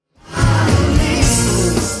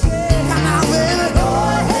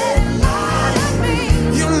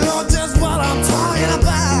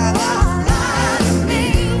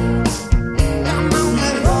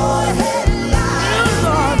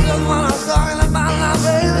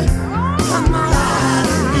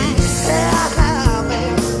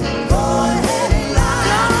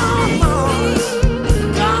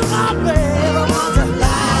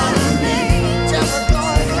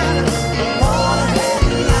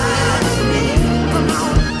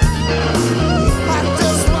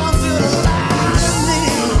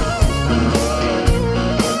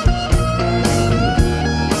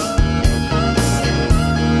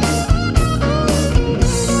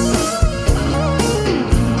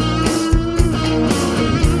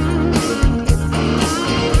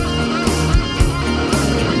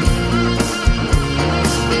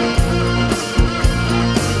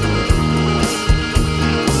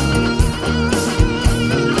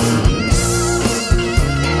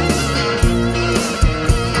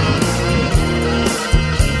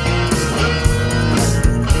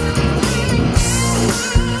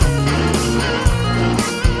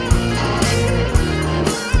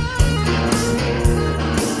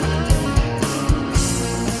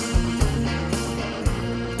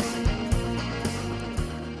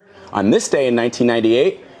On this day in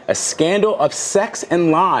 1998, a scandal of sex and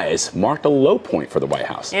lies marked a low point for the White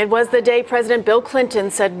House. It was the day President Bill Clinton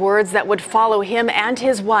said words that would follow him and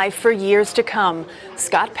his wife for years to come.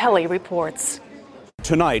 Scott Pelley reports.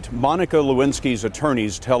 Tonight, Monica Lewinsky's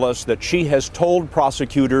attorneys tell us that she has told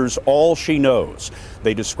prosecutors all she knows.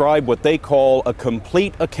 They describe what they call a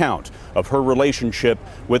complete account of her relationship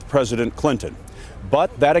with President Clinton.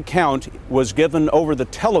 But that account was given over the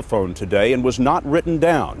telephone today and was not written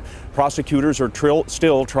down. Prosecutors are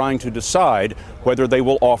still trying to decide whether they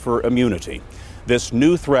will offer immunity. This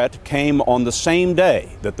new threat came on the same day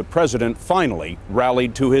that the president finally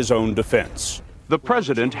rallied to his own defense. The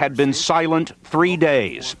president had been silent 3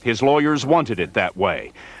 days. His lawyers wanted it that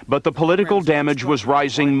way. But the political damage was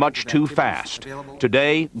rising much too fast.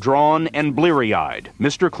 Today, drawn and bleary-eyed,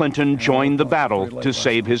 Mr. Clinton joined the battle to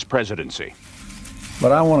save his presidency.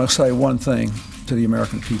 But I want to say one thing to the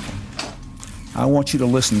American people. I want you to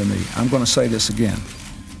listen to me. I'm going to say this again.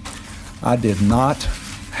 I did not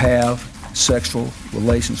have sexual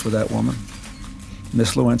relations with that woman,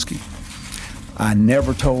 Miss Lewinsky. I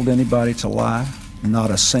never told anybody to lie, not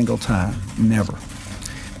a single time, never.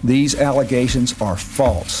 These allegations are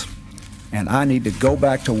false, and I need to go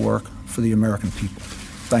back to work for the American people.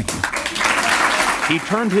 Thank you. He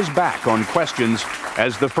turned his back on questions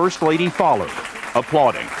as the First Lady followed,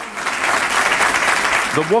 applauding.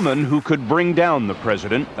 The woman who could bring down the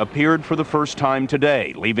president appeared for the first time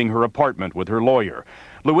today, leaving her apartment with her lawyer.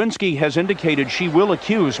 Lewinsky has indicated she will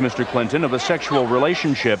accuse Mr. Clinton of a sexual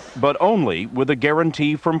relationship, but only with a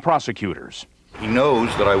guarantee from prosecutors. He knows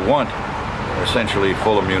that I want essentially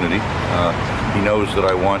full immunity. He knows that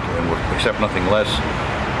I want and would accept nothing less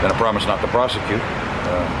than a promise not to prosecute.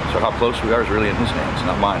 So how close we are is really in his hands,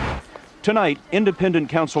 not mine. Tonight, independent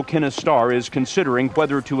counsel Kenneth Starr is considering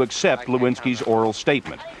whether to accept Lewinsky's oral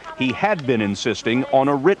statement. He had been insisting on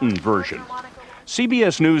a written version.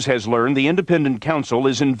 CBS News has learned the independent counsel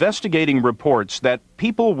is investigating reports that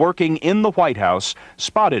people working in the White House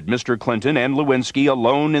spotted Mr. Clinton and Lewinsky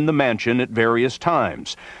alone in the mansion at various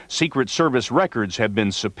times. Secret Service records have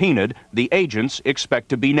been subpoenaed. The agents expect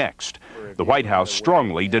to be next. The White House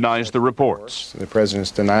strongly denies the reports. The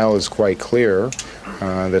president's denial is quite clear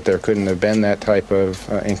that there couldn't have been that type of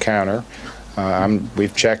encounter.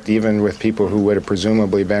 We've checked even with people who would have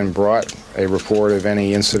presumably been brought a report of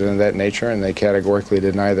any incident of that nature, and they categorically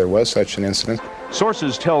deny there was such an incident.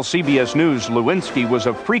 Sources tell CBS News Lewinsky was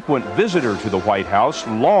a frequent visitor to the White House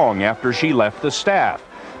long after she left the staff.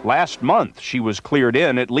 Last month, she was cleared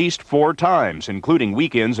in at least 4 times, including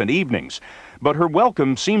weekends and evenings. But her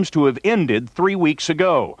welcome seems to have ended 3 weeks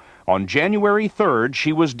ago. On January 3rd,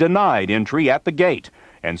 she was denied entry at the gate.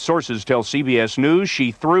 And sources tell CBS News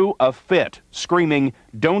she threw a fit, screaming,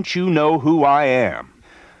 "Don't you know who I am?"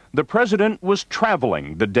 The president was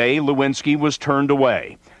traveling the day Lewinsky was turned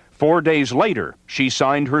away. 4 days later, she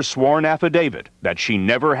signed her sworn affidavit that she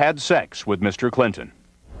never had sex with Mr. Clinton.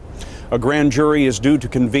 A grand jury is due to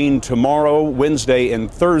convene tomorrow, Wednesday,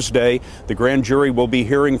 and Thursday. The grand jury will be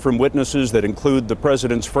hearing from witnesses that include the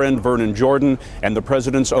president's friend Vernon Jordan and the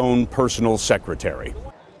president's own personal secretary.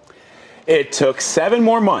 It took 7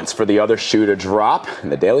 more months for the other shoe to drop,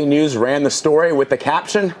 and the Daily News ran the story with the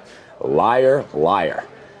caption, "Liar, liar."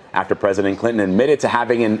 After President Clinton admitted to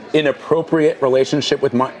having an inappropriate relationship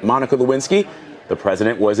with Monica Lewinsky, the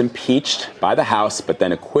president was impeached by the House, but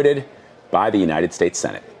then acquitted by the United States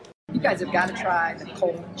Senate. You guys have got to try the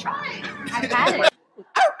cold chop. I've had it.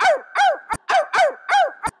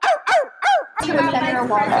 Senator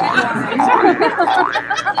Warren. Talk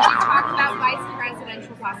about vice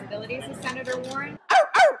presidential possibilities with Senator Warren.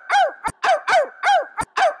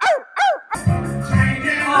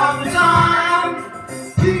 Changing all the time.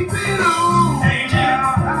 Keep it on. Changing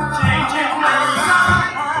all the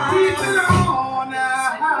time. Keep it on now.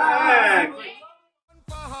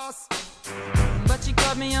 But you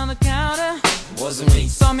caught me on the counter. Wasn't me.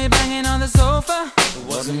 Saw me banging on the sofa. It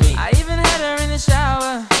wasn't me. I even had her in the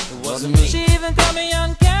shower. It wasn't me. She even caught me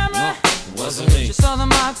on camera. It wasn't me. She saw the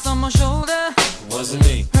marks on my shoulder. It wasn't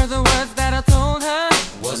me. Heard the words that I told her.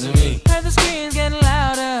 It wasn't me. Heard the screams getting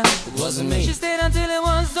louder. It wasn't me. She stayed until it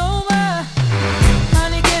was over.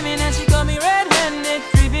 Honey came in and she caught me red-handed,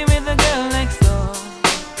 creepy with the girl next door.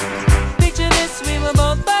 Picture this, we were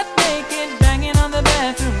both butt naked, banging on the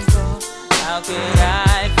bathroom floor. How could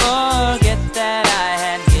I forget that I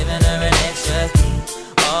had given her an extra key?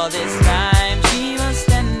 All this time she was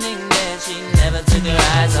standing there, she never took her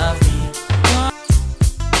eyes off me.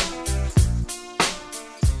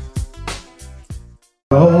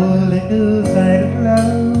 Oh, little sight of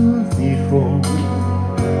love before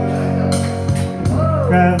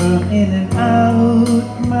travel in and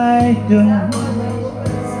out my done.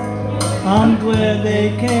 I'm glad they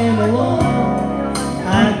came along.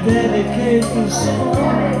 I dedicate this song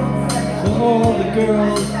to all the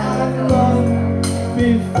girls I've loved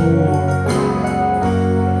before,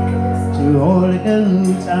 to all the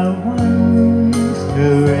girls I once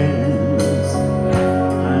caressed.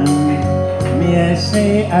 And may I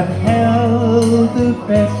say I've held the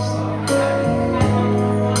best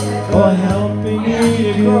for helping me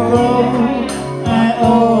to grow.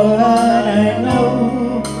 All that I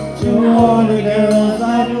know to all the girls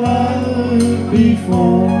I've loved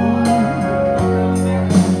before.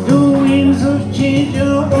 The winds of change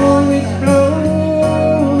are always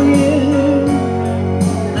blowing,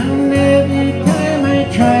 and every time I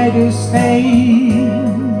try to stay,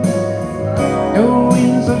 the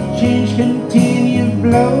winds of change continue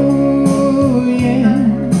blowing,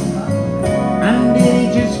 and they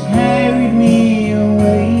just carried me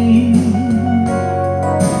away.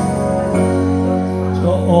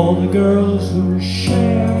 All the girls who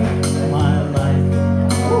share my life,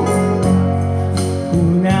 who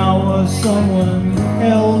now are someone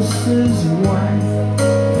else's wife,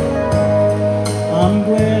 I'm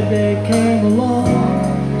glad they came along.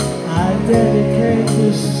 I dedicate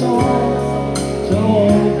this song to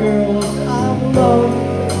all the girls I've loved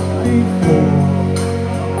before.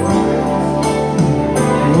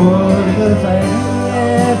 All the girls I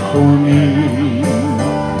had for me,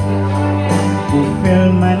 who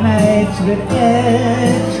filled my nights with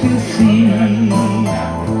ecstasy,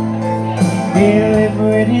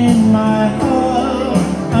 delivered in my heart.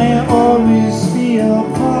 I always feel a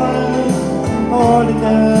part of all the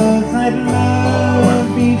girls I'd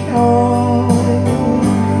loved before.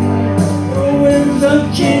 The winds of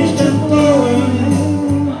change are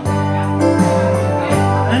blowing,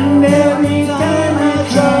 and every time I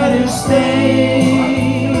try to stay,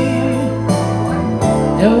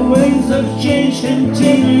 the winds of change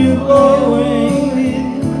continue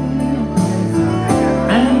blowing,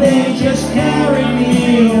 and they just carry me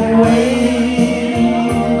away.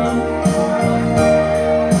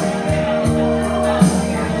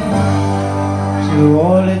 To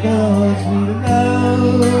all the girls we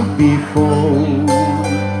loved before,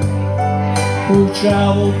 who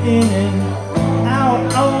traveled in and out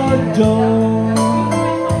our door,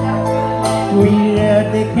 we that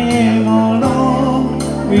they came along.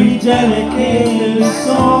 We dedicate this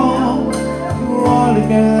song to all the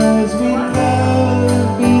girls we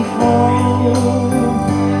loved before,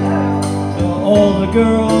 to all the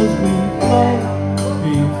girls we loved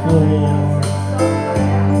before,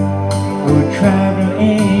 who travel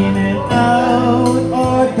in and out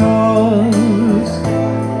our doors.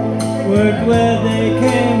 We're glad they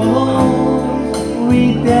came along. We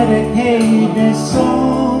dedicate this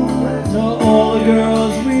song to all the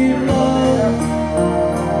girls we love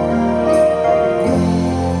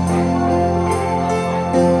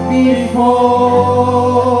before.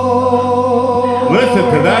 Listen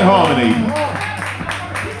to that harmony.